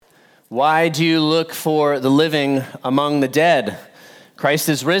Why do you look for the living among the dead? Christ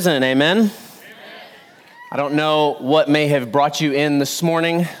is risen, amen? I don't know what may have brought you in this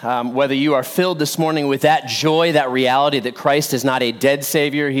morning, whether you are filled this morning with that joy, that reality that Christ is not a dead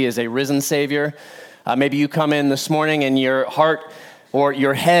Savior, He is a risen Savior. Maybe you come in this morning and your heart or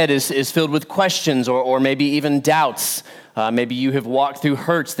your head is filled with questions or maybe even doubts. Maybe you have walked through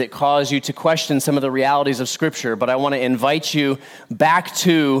hurts that cause you to question some of the realities of Scripture, but I want to invite you back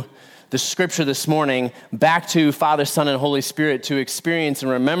to the Scripture this morning, back to Father, Son, and Holy Spirit to experience and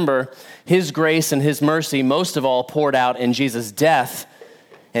remember His grace and His mercy, most of all poured out in Jesus' death,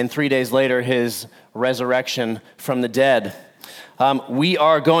 and 3 days later, His resurrection from the dead. We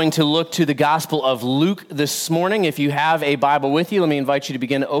are going to look to the Gospel of Luke this morning. If you have a Bible with you, let me invite you to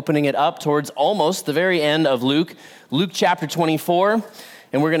begin opening it up towards almost the very end of Luke chapter 24,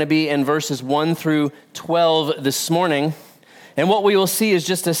 and we're going to be in verses 1 through 12 this morning. And what we will see is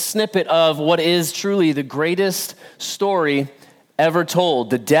just a snippet of what is truly the greatest story ever told,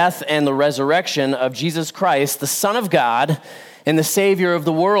 the death and the resurrection of Jesus Christ, the Son of God and the Savior of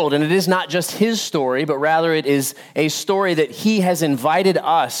the world. And it is not just His story, but rather it is a story that He has invited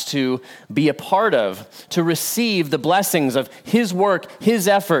us to be a part of, to receive the blessings of His work, His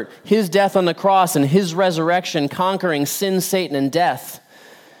effort, His death on the cross, and His resurrection, conquering sin, Satan, and death.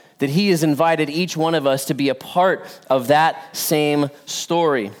 That He has invited each one of us to be a part of that same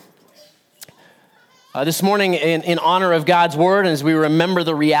story. This morning, in honor of God's Word, as we remember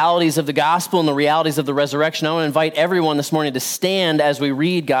the realities of the gospel and the realities of the resurrection, I want to invite everyone this morning to stand as we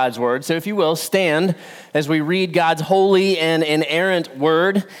read God's Word. So if you will, stand as we read God's holy and inerrant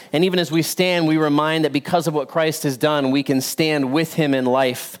Word. And even as we stand, we remind that because of what Christ has done, we can stand with Him in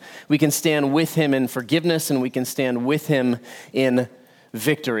life. We can stand with Him in forgiveness, and we can stand with Him in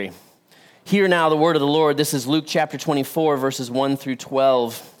victory. Hear now the word of the Lord. This is Luke chapter 24, verses 1 through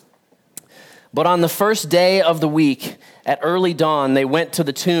 12. But on the first day of the week, at early dawn, they went to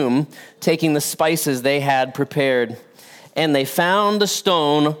the tomb, taking the spices they had prepared. And they found the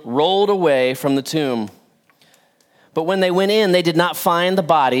stone rolled away from the tomb. But when they went in, they did not find the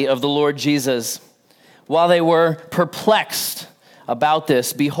body of the Lord Jesus. While they were perplexed about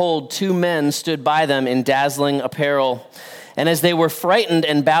this, behold, two men stood by them in dazzling apparel. And as they were frightened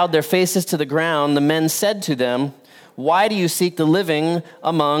and bowed their faces to the ground, the men said to them, "Why do you seek the living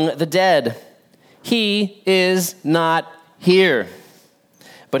among the dead? He is not here,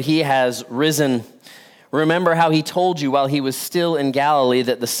 but He has risen. Remember how He told you while He was still in Galilee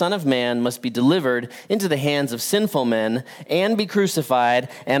that the Son of Man must be delivered into the hands of sinful men and be crucified,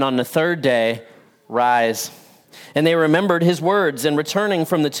 and on the third day rise." And they remembered His words, and returning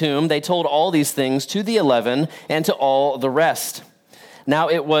from the tomb, they told all these things to the 11 and to all the rest. Now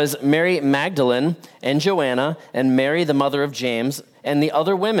it was Mary Magdalene and Joanna and Mary the mother of James and the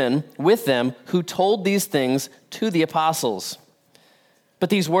other women with them who told these things to the apostles. But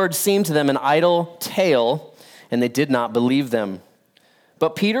these words seemed to them an idle tale, and they did not believe them.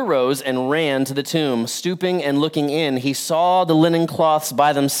 But Peter rose and ran to the tomb. Stooping and looking in, he saw the linen cloths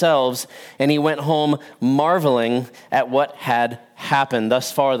by themselves, and he went home marveling at what had happened.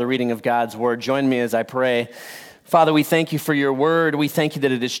 Thus far, the reading of God's word. Join me as I pray. Father, we thank You for Your word. We thank You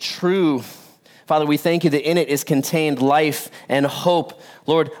that it is true. Father, we thank You that in it is contained life and hope.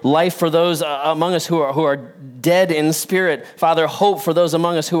 Lord, life for those among us who are dead in spirit. Father, hope for those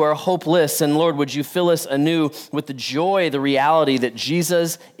among us who are hopeless. And Lord, would You fill us anew with the joy, the reality that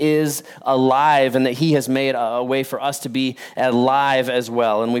Jesus is alive and that He has made a way for us to be alive as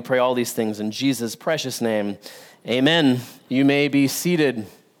well. And we pray all these things in Jesus' precious name. Amen. You may be seated.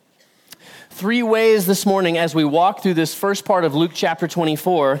 3 ways this morning as we walk through this first part of Luke chapter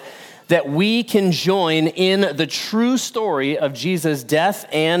 24 that we can join in the true story of Jesus' death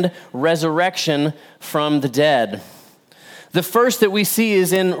and resurrection from the dead. The first that we see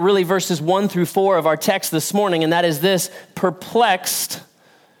is in really verses 1 through 4 of our text this morning, and that is this: perplexed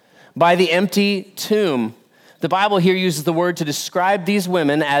by the empty tomb. The Bible here uses the word to describe these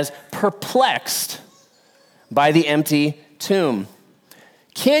women as perplexed by the empty tomb.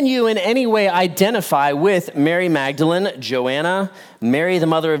 Can you in any way identify with Mary Magdalene, Joanna, Mary the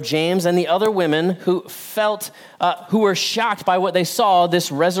mother of James, and the other women who were shocked by what they saw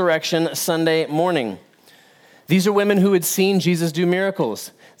this Resurrection Sunday morning? These are women who had seen Jesus do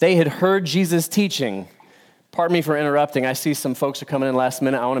miracles. They had heard Jesus teaching. Pardon me for interrupting. I see some folks are coming in last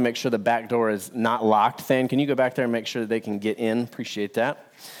minute. I want to make sure the back door is not locked. Thane, can you go back there and make sure that they can get in? Appreciate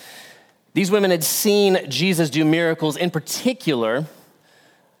that. These women had seen Jesus do miracles. In particular,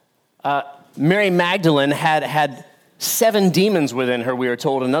 Mary Magdalene had 7 demons within her, we are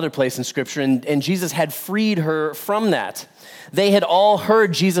told in another place in Scripture, and Jesus had freed her from that. They had all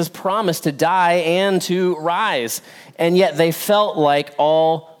heard Jesus promise to die and to rise, and yet they felt like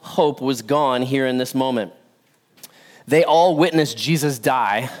all hope was gone here in this moment. They all witnessed Jesus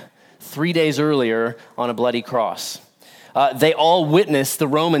die 3 days earlier on a bloody cross. They all witnessed the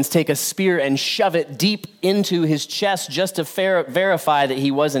Romans take a spear and shove it deep into his chest just to verify that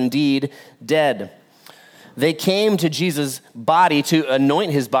he was indeed dead. They came to Jesus' body to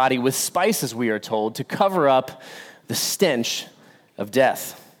anoint his body with spices, we are told, to cover up the stench of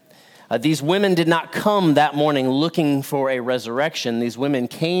death. These women did not come that morning looking for a resurrection. These women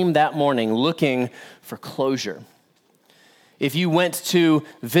came that morning looking for closure. If you went to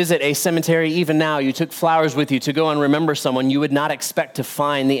visit a cemetery, even now, you took flowers with you to go and remember someone, you would not expect to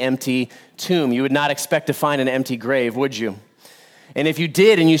find the empty tomb. You would not expect to find an empty grave, would you? And if you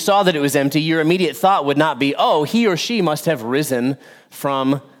did and you saw that it was empty, your immediate thought would not be, oh, he or she must have risen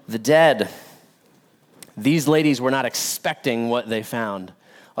from the dead. These ladies were not expecting what they found.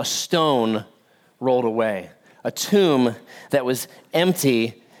 A stone rolled away, a tomb that was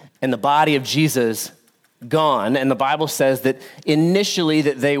empty, and the body of Jesus gone. And the Bible says that initially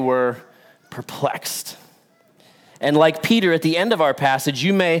that they were perplexed. And like Peter at the end of our passage,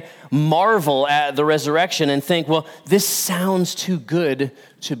 you may marvel at the resurrection and think, well, this sounds too good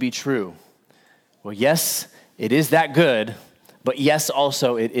to be true. Well, yes, it is that good, but yes,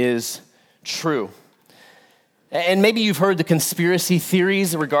 also it is true. And maybe you've heard the conspiracy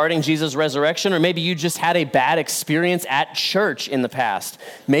theories regarding Jesus' resurrection, or maybe you just had a bad experience at church in the past.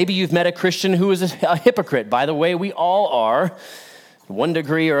 Maybe you've met a Christian who is a hypocrite. By the way, we all are, to one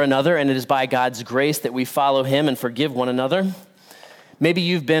degree or another, and it is by God's grace that we follow him and forgive one another. Maybe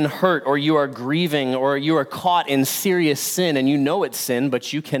you've been hurt, or you are grieving, or you are caught in serious sin, and you know it's sin,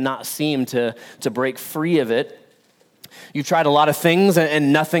 but you cannot seem to break free of it. You've tried a lot of things,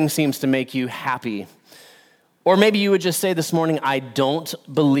 and nothing seems to make you happy. Or maybe you would just say this morning, I don't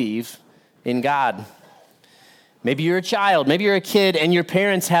believe in God. Maybe you're a child, maybe you're a kid, and your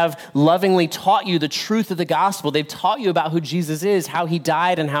parents have lovingly taught you the truth of the gospel. They've taught you about who Jesus is, how he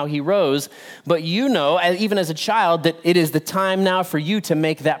died, and how he rose. But you know, even as a child, that it is the time now for you to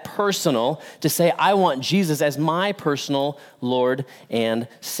make that personal, to say, I want Jesus as my personal Lord and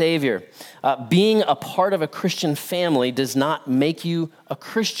Savior. Being a part of a Christian family does not make you a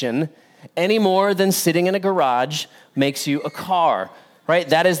Christian any more than sitting in a garage makes you a car, right?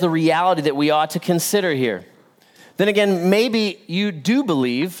 That is the reality that we ought to consider here. Then again, maybe you do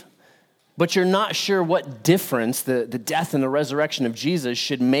believe, but you're not sure what difference the death and the resurrection of Jesus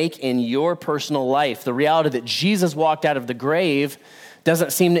should make in your personal life. The reality that Jesus walked out of the grave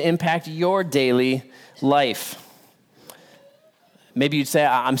doesn't seem to impact your daily life. Maybe you'd say,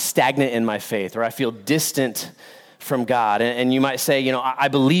 I'm stagnant in my faith, or I feel distant from God. And you might say, I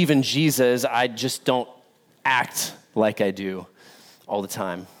believe in Jesus, I just don't act like I do all the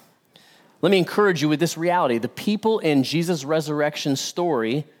time. Let me encourage you with this reality. The people in Jesus' resurrection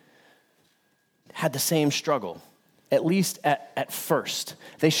story had the same struggle, at least at first.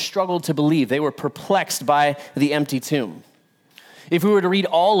 They struggled to believe. They were perplexed by the empty tomb. If we were to read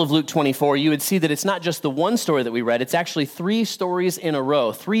all of Luke 24, you would see that it's not just the one story that we read, it's actually 3 stories in a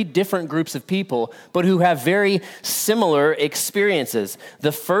row, 3 different groups of people, but who have very similar experiences.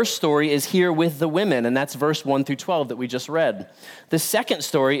 The first story is here with the women, and that's verse 1 through 12 that we just read. The second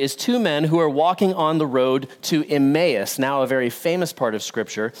story is 2 men who are walking on the road to Emmaus, now a very famous part of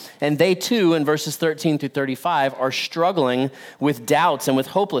Scripture, and they too, in verses 13 through 35, are struggling with doubts and with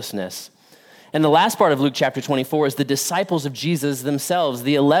hopelessness. And the last part of Luke chapter 24 is the disciples of Jesus themselves,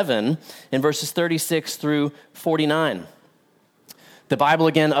 the 11, in verses 36 through 49. The Bible,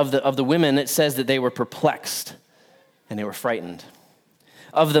 again, of the women, it says that they were perplexed and they were frightened.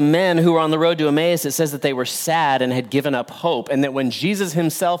 Of the men who were on the road to Emmaus, it says that they were sad and had given up hope, and that when Jesus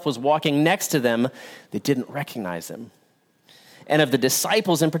himself was walking next to them, they didn't recognize him. And of the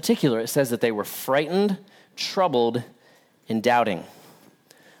disciples in particular, it says that they were frightened, troubled, and doubting.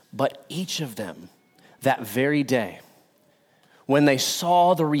 But each of them, that very day, when they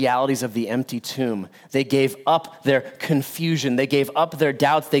saw the realities of the empty tomb, they gave up their confusion, they gave up their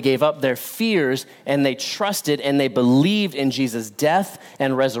doubts, they gave up their fears, and they trusted and they believed in Jesus' death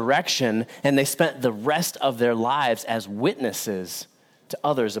and resurrection, and they spent the rest of their lives as witnesses to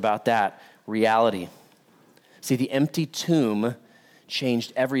others about that reality. See, the empty tomb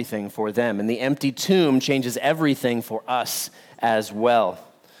changed everything for them, and the empty tomb changes everything for us as well.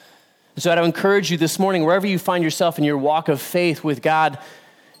 So I'd encourage you this morning, wherever you find yourself in your walk of faith with God,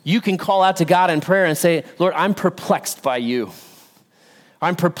 you can call out to God in prayer and say, Lord, I'm perplexed by you.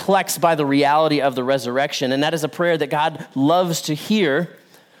 I'm perplexed by the reality of the resurrection. And that is a prayer that God loves to hear,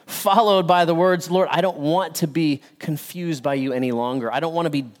 followed by the words, Lord, I don't want to be confused by you any longer. I don't want to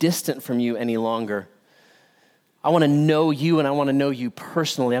be distant from you any longer. I want to know you, and I want to know you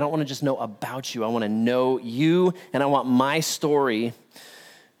personally. I don't want to just know about you. I want to know you, and I want my story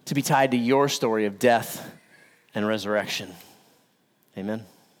to be tied to your story of death and resurrection. Amen.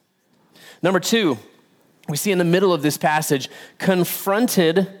 Number two, we see in the middle of this passage,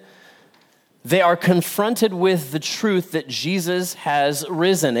 they are confronted with the truth that Jesus has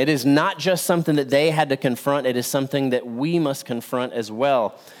risen. It is not just something that they had to confront, it is something that we must confront as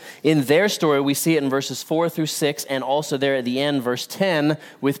well. In their story, we see it in verses 4 through 6, and also there at the end, verse 10,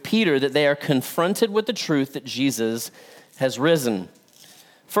 with Peter, that they are confronted with the truth that Jesus has risen.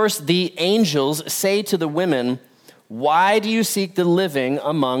 First, the angels say to the women, "Why do you seek the living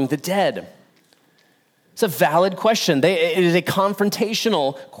among the dead?" It's a valid question. It is a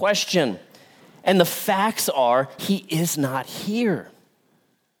confrontational question. And the facts are, he is not here.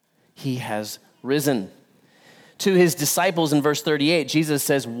 He has risen. To his disciples in verse 38, Jesus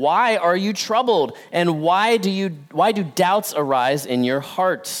says, "Why are you troubled? And why do doubts arise in your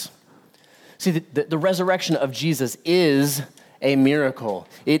hearts?" See, the resurrection of Jesus is a miracle.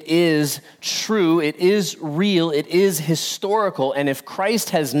 It is true, it is real, it is historical, and if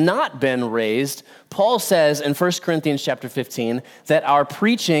Christ has not been raised, Paul says in 1 Corinthians chapter 15 that our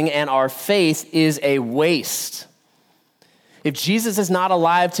preaching and our faith is a waste. If Jesus is not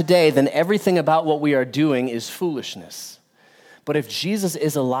alive today, then everything about what we are doing is foolishness. But if Jesus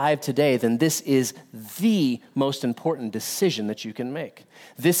is alive today, then this is the most important decision that you can make.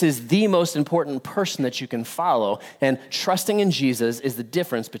 This is the most important person that you can follow, and trusting in Jesus is the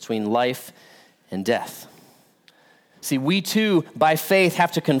difference between life and death. See, we too, by faith,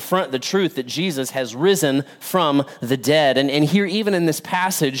 have to confront the truth that Jesus has risen from the dead. And here, even in this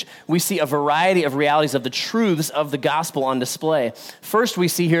passage, we see a variety of realities of the truths of the gospel on display. First, we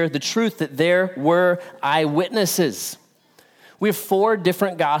see here the truth that there were eyewitnesses. We have 4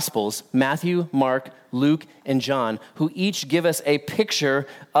 different gospels, Matthew, Mark, Luke, and John, who each give us a picture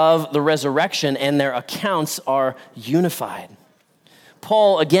of the resurrection, and their accounts are unified.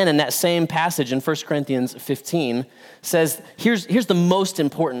 Paul, again, in that same passage in 1 Corinthians 15, says, here's the most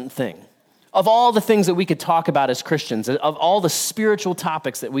important thing. Of all the things that we could talk about as Christians, of all the spiritual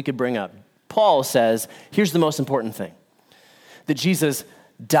topics that we could bring up, Paul says, here's the most important thing. That Jesus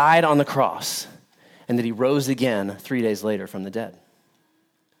died on the cross, and that he rose again 3 days later from the dead.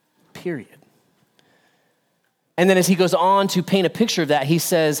 Period. And then as he goes on to paint a picture of that, he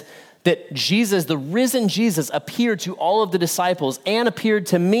says that Jesus, the risen Jesus, appeared to all of the disciples and appeared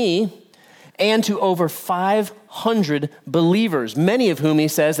to me and to over 500 believers, many of whom, he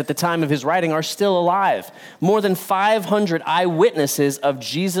says, at the time of his writing are still alive. More than 500 eyewitnesses of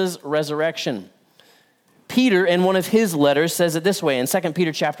Jesus' resurrection. Peter, in one of his letters, says it this way. In 2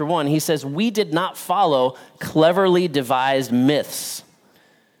 Peter chapter 1, he says, "We did not follow cleverly devised myths.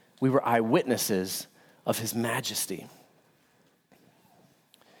 We were eyewitnesses of his majesty."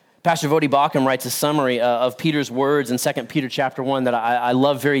 Pastor Vodi Bakum writes a summary of Peter's words in 2 Peter chapter 1 that I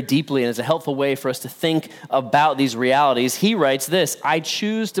love very deeply, and is a helpful way for us to think about these realities. He writes this: "I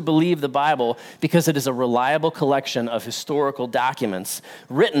choose to believe the Bible because it is a reliable collection of historical documents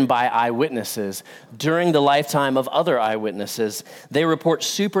written by eyewitnesses during the lifetime of other eyewitnesses. They report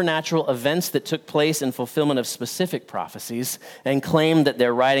supernatural events that took place in fulfillment of specific prophecies and claim that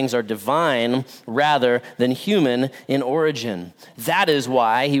their writings are divine rather than human in origin. That is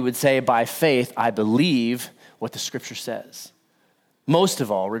why," he would say, "by faith, I believe what the scripture says." Most of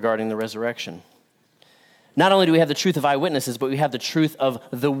all, regarding the resurrection. Not only do we have the truth of eyewitnesses, but we have the truth of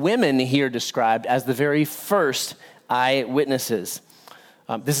the women here described as the very first eyewitnesses.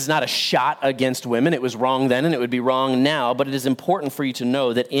 This is not a shot against women. It was wrong then and it would be wrong now, but it is important for you to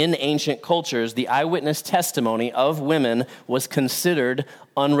know that in ancient cultures, the eyewitness testimony of women was considered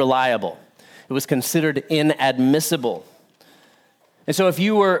unreliable. It was considered inadmissible. And so if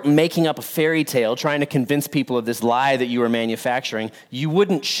you were making up a fairy tale, trying to convince people of this lie that you were manufacturing, you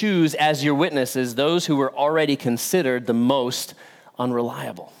wouldn't choose as your witnesses those who were already considered the most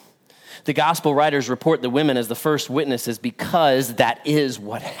unreliable. The gospel writers report the women as the first witnesses because that is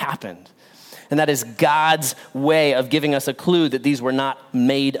what happened. And that is God's way of giving us a clue that these were not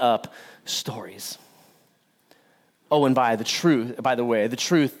made up stories. Oh, and by the way, the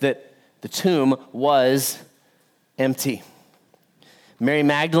truth that the tomb was empty. Mary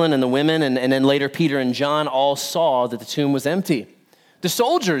Magdalene and the women, and then later Peter and John all saw that the tomb was empty. The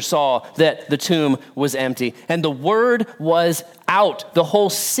soldiers saw that the tomb was empty, and the word was out. The whole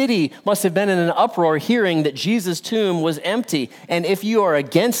city must have been in an uproar hearing that Jesus' tomb was empty. And if you are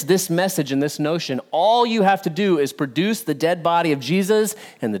against this message and this notion, all you have to do is produce the dead body of Jesus,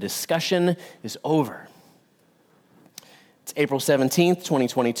 and the discussion is over. It's April 17th,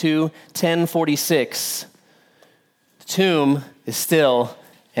 2022, 10:46. The tomb is still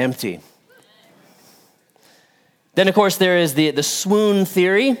empty. Then, of course, there is the swoon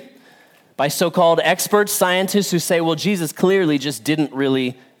theory by so-called experts, scientists who say, well, Jesus clearly just didn't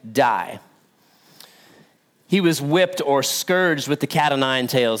really die. He was whipped or scourged with the cat o' nine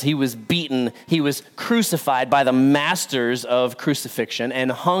tails. He was beaten. He was crucified by the masters of crucifixion and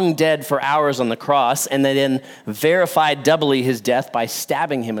hung dead for hours on the cross, and they then verified doubly his death by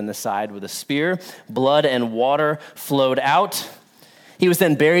stabbing him in the side with a spear. Blood and water flowed out. He was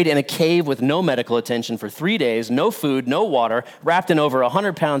then buried in a cave with no medical attention for 3 days, no food, no water, wrapped in over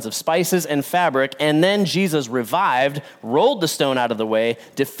 100 pounds of spices and fabric, and then Jesus revived, rolled the stone out of the way,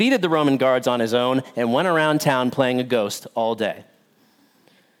 defeated the Roman guards on his own, and went around town playing a ghost all day.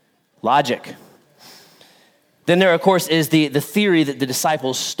 Logic. Then there, of course, is the theory that the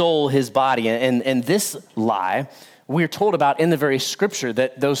disciples stole his body, and this lie we're told about in the very scripture,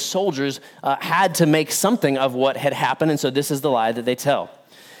 that those soldiers had to make something of what had happened, and so this is the lie that they tell.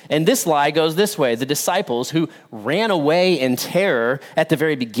 And this lie goes this way. The disciples who ran away in terror at the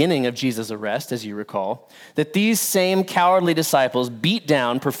very beginning of Jesus' arrest, as you recall, that these same cowardly disciples beat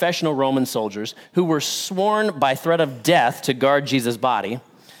down professional Roman soldiers who were sworn by threat of death to guard Jesus' body.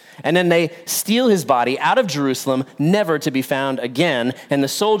 And then they steal his body out of Jerusalem, never to be found again, and the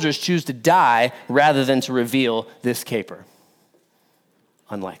soldiers choose to die rather than to reveal this caper.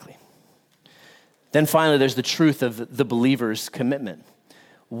 Unlikely. Then finally, there's the truth of the believer's commitment.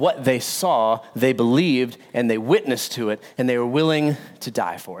 What they saw, they believed, and they witnessed to it, and they were willing to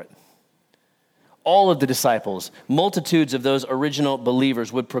die for it. All of the disciples, multitudes of those original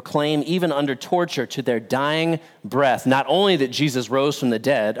believers, would proclaim even under torture to their dying breath, not only that Jesus rose from the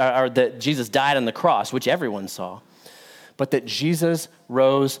dead, or that Jesus died on the cross, which everyone saw, but that Jesus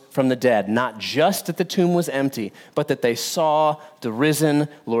rose from the dead, not just that the tomb was empty, but that they saw the risen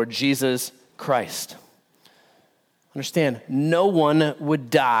Lord Jesus Christ. Understand, no one would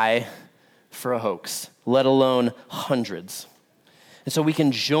die for a hoax, let alone hundreds. And so we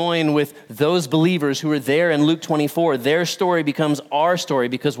can join with those believers who were there in Luke 24. Their story becomes our story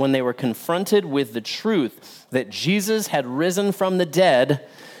because when they were confronted with the truth that Jesus had risen from the dead,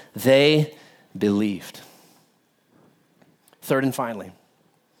 they believed. Third and finally,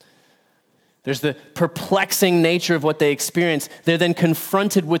 there's the perplexing nature of what they experience. They're then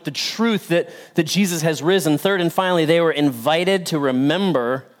confronted with the truth that Jesus has risen. Third and finally, they were invited to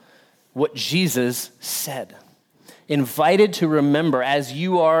remember what Jesus said. Invited to remember, as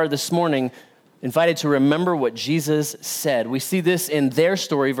you are this morning, invited to remember what Jesus said. We see this in their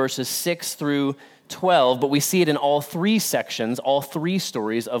story, verses 6 through 12, but we see it in all three sections, all three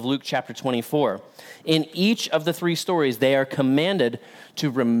stories of Luke chapter 24. In each of the three stories, they are commanded to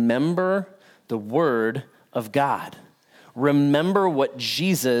remember the word of God. Remember what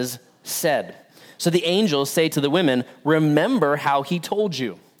Jesus said. So the angels say to the women, remember how he told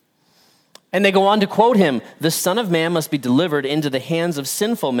you. And they go on to quote him, the Son of Man must be delivered into the hands of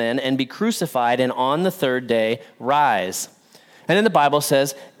sinful men and be crucified and on the third day rise. And then the Bible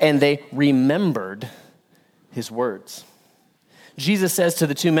says, and they remembered his words. Jesus says to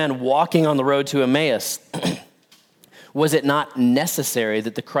the two men walking on the road to Emmaus, was it not necessary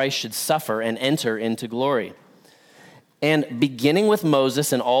that the Christ should suffer and enter into glory? And beginning with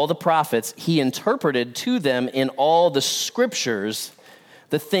Moses and all the prophets, he interpreted to them in all the scriptures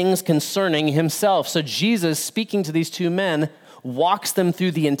the things concerning himself. So Jesus, speaking to these two men, walks them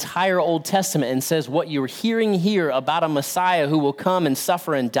through the entire Old Testament and says, what you're hearing here about a Messiah who will come and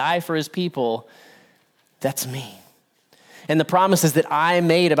suffer and die for his people, that's me. And the promises that I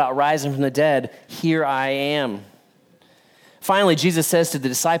made about rising from the dead, here I am. Finally, Jesus says to the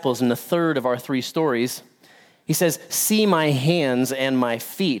disciples in the third of our three stories, he says, see my hands and my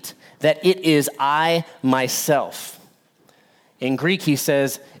feet, that it is I myself. In Greek, he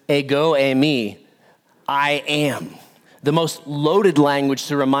says, ego eimi, I am. The most loaded language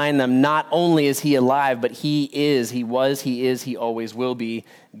to remind them not only is he alive, but he is, he was, he is, he always will be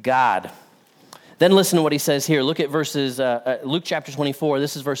God. Then listen to what he says here. Look at Luke chapter 24.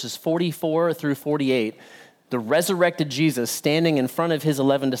 This is verses 44 through 48. The resurrected Jesus standing in front of his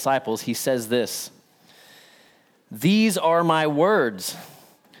 11 disciples, he says this, these are my words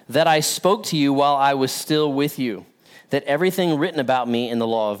that I spoke to you while I was still with you, that everything written about me in the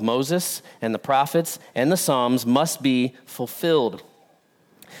law of Moses and the prophets and the Psalms must be fulfilled.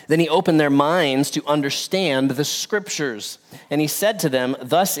 Then he opened their minds to understand the scriptures. And he said to them,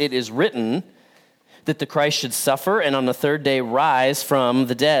 "Thus it is written that the Christ should suffer and on the third day rise from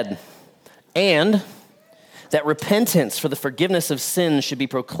the dead, and that repentance for the forgiveness of sins should be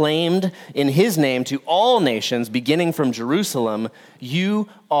proclaimed in his name to all nations, beginning from Jerusalem. You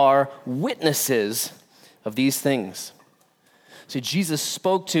are witnesses of these things." See, Jesus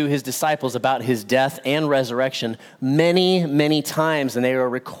spoke to his disciples about his death and resurrection many, many times, and they are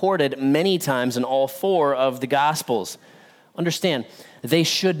recorded many times in all four of the Gospels. Understand, they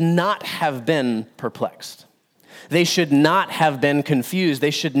should not have been perplexed. They should not have been confused.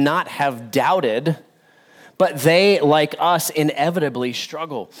 They should not have doubted, but they, like us, inevitably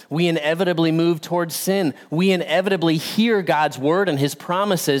struggle. We inevitably move towards sin. We inevitably hear God's word and his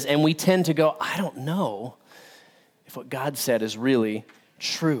promises, and we tend to go, I don't know if what God said is really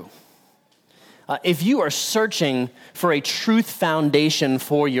true. If you are searching for a truth foundation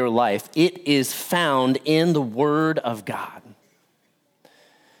for your life, it is found in the Word of God.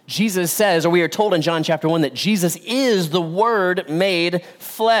 Jesus says, or we are told in John chapter 1, that Jesus is the Word made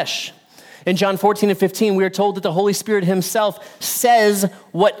flesh. In John 14 and 15, we are told that the Holy Spirit himself says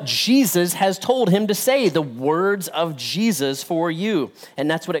what Jesus has told him to say, the words of Jesus for you.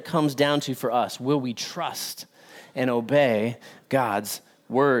 And that's what it comes down to for us. Will we trust and obey God's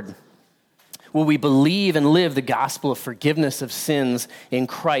word? Will we believe and live the gospel of forgiveness of sins in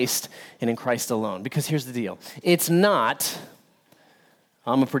Christ and in Christ alone? Because here's the deal. It's not,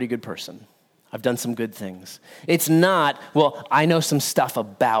 I'm a pretty good person. I've done some good things. It's not, well, I know some stuff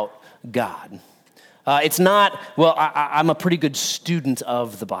about God. It's not, well, I'm a pretty good student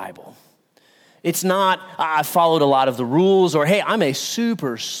of the Bible. It's not, I followed a lot of the rules, or hey, I'm a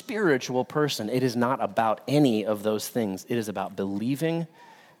super spiritual person. It is not about any of those things. It is about believing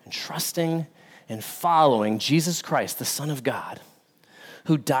and trusting and following Jesus Christ, the Son of God,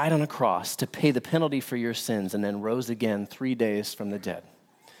 who died on a cross to pay the penalty for your sins and then rose again 3 days from the dead.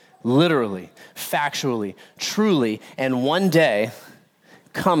 Literally, factually, truly, and one day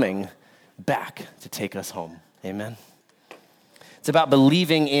coming back to take us home. Amen. It's about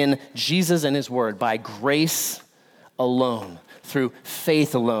believing in Jesus and his word by grace alone, through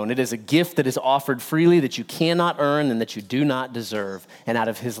faith alone. It is a gift that is offered freely that you cannot earn and that you do not deserve. And out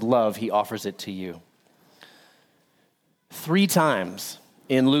of his love, he offers it to you. 3 times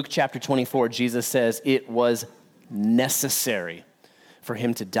in Luke chapter 24, Jesus says it was necessary for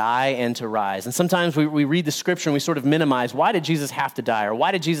him to die and to rise. And sometimes we read the scripture and we sort of minimize, why did Jesus have to die? Or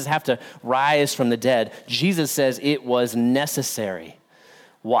why did Jesus have to rise from the dead? Jesus says it was necessary.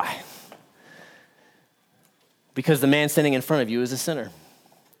 Why? Because the man standing in front of you is a sinner.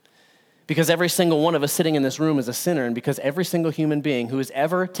 Because every single one of us sitting in this room is a sinner, and because every single human being who has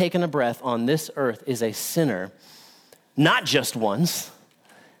ever taken a breath on this earth is a sinner, not just once.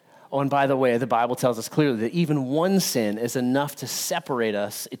 Oh, and by the way, the Bible tells us clearly that even one sin is enough to separate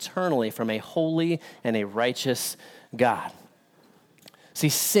us eternally from a holy and a righteous God. See,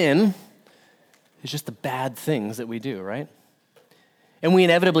 sin is just the bad things that we do, right? And we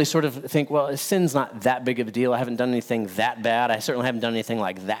inevitably sort of think, well, sin's not that big of a deal. I haven't done anything that bad. I certainly haven't done anything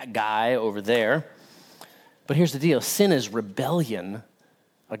like that guy over there. But here's the deal. Sin is rebellion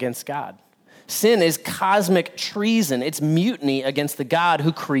against God. Sin is cosmic treason. It's mutiny against the God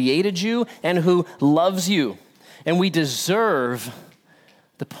who created you and who loves you. And we deserve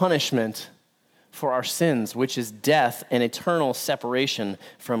the punishment for our sins, which is death and eternal separation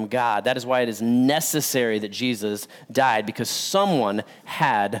from God. That is why it is necessary that Jesus died, because someone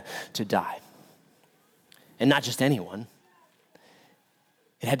had to die. And not just anyone.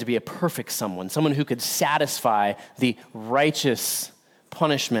 It had to be a perfect someone who could satisfy the righteous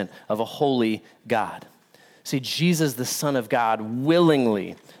punishment of a holy God. See, Jesus, the Son of God,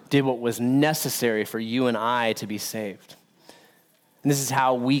 willingly did what was necessary for you and I to be saved. And this is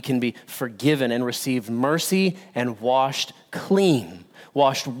how we can be forgiven and receive mercy and washed clean,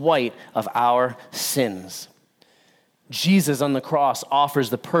 washed white of our sins. Jesus on the cross offers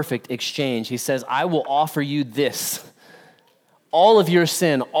the perfect exchange. He says, I will offer you this. All of your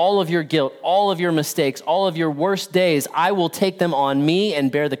sin, all of your guilt, all of your mistakes, all of your worst days, I will take them on me and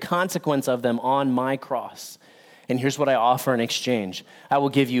bear the consequence of them on my cross. And here's what I offer in exchange. I will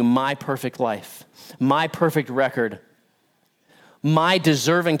give you my perfect life, my perfect record, my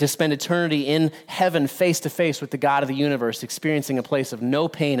deserving to spend eternity in heaven face to face with the God of the universe, experiencing a place of no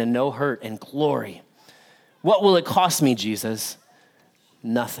pain and no hurt and glory. What will it cost me, Jesus?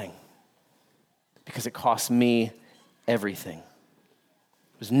 Nothing. Because it costs me everything.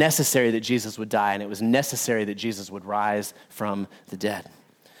 It was necessary that Jesus would die, and it was necessary that Jesus would rise from the dead.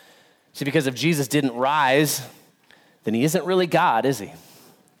 See, because if Jesus didn't rise, then he isn't really God, is he?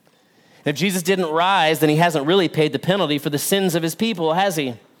 If Jesus didn't rise, then he hasn't really paid the penalty for the sins of his people, has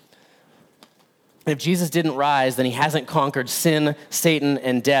he? If Jesus didn't rise, then he hasn't conquered sin, Satan,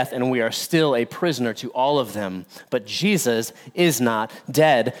 and death, and we are still a prisoner to all of them. But Jesus is not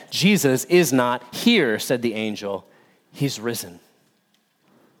dead. Jesus is not here, said the angel. He's risen.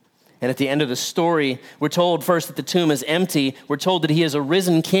 And at the end of the story, we're told first that the tomb is empty. We're told that he is a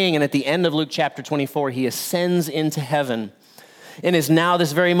risen king. And at the end of Luke chapter 24, he ascends into heaven and is now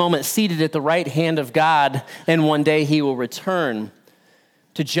this very moment seated at the right hand of God. And one day he will return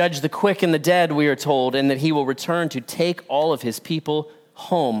to judge the quick and the dead, we are told, and that he will return to take all of his people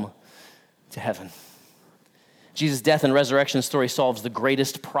home to heaven. Jesus' death and resurrection story solves the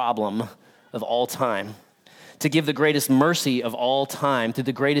greatest problem of all time, to give the greatest mercy of all time, to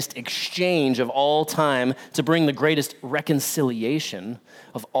the greatest exchange of all time, to bring the greatest reconciliation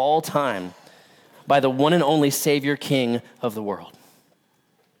of all time by the one and only Savior, King of the world.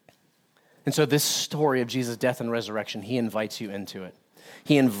 And so this story of Jesus' death and resurrection, he invites you into it.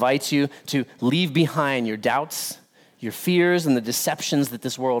 He invites you to leave behind your doubts, your fears, and the deceptions that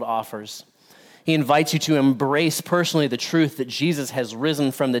this world offers. He invites you to embrace personally the truth that Jesus has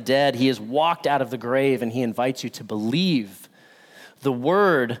risen from the dead. He has walked out of the grave, and he invites you to believe the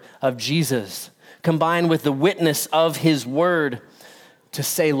word of Jesus, combined with the witness of his word, to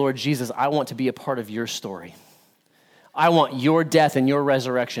say, Lord Jesus, I want to be a part of your story. I want your death and your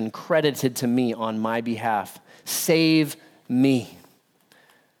resurrection credited to me on my behalf. Save me.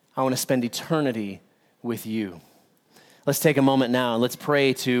 I want to spend eternity with you. Let's take a moment now and let's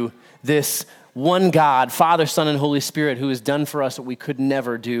pray to this one God, Father, Son, and Holy Spirit, who has done for us what we could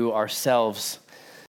never do ourselves.